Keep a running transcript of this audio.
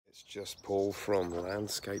It's just Paul from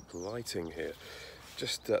Landscape Lighting here,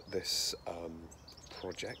 just at this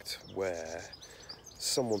project where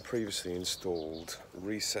someone previously installed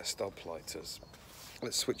recessed uplighters.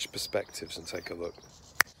 Let's switch perspectives and take a look.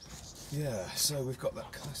 Yeah, so we've got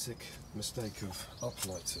that classic mistake of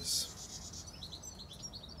uplighters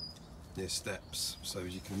near steps. So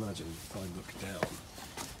as you can imagine, if I look down,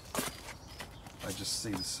 I just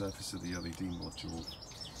see the surface of the LED module.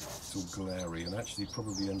 It's all glary, and actually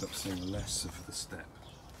probably end up seeing less of the step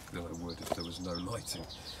than I would if there was no lighting.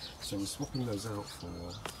 So we're swapping those out for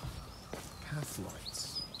path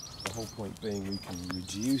lights. The whole point being we can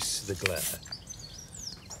reduce the glare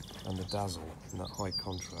and the dazzle in that high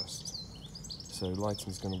contrast. So lighting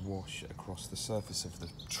is going to wash across the surface of the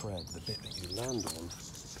tread, the bit that you land on,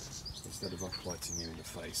 instead of uplighting you in the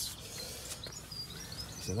face.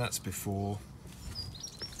 So that's before,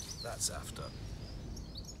 that's after.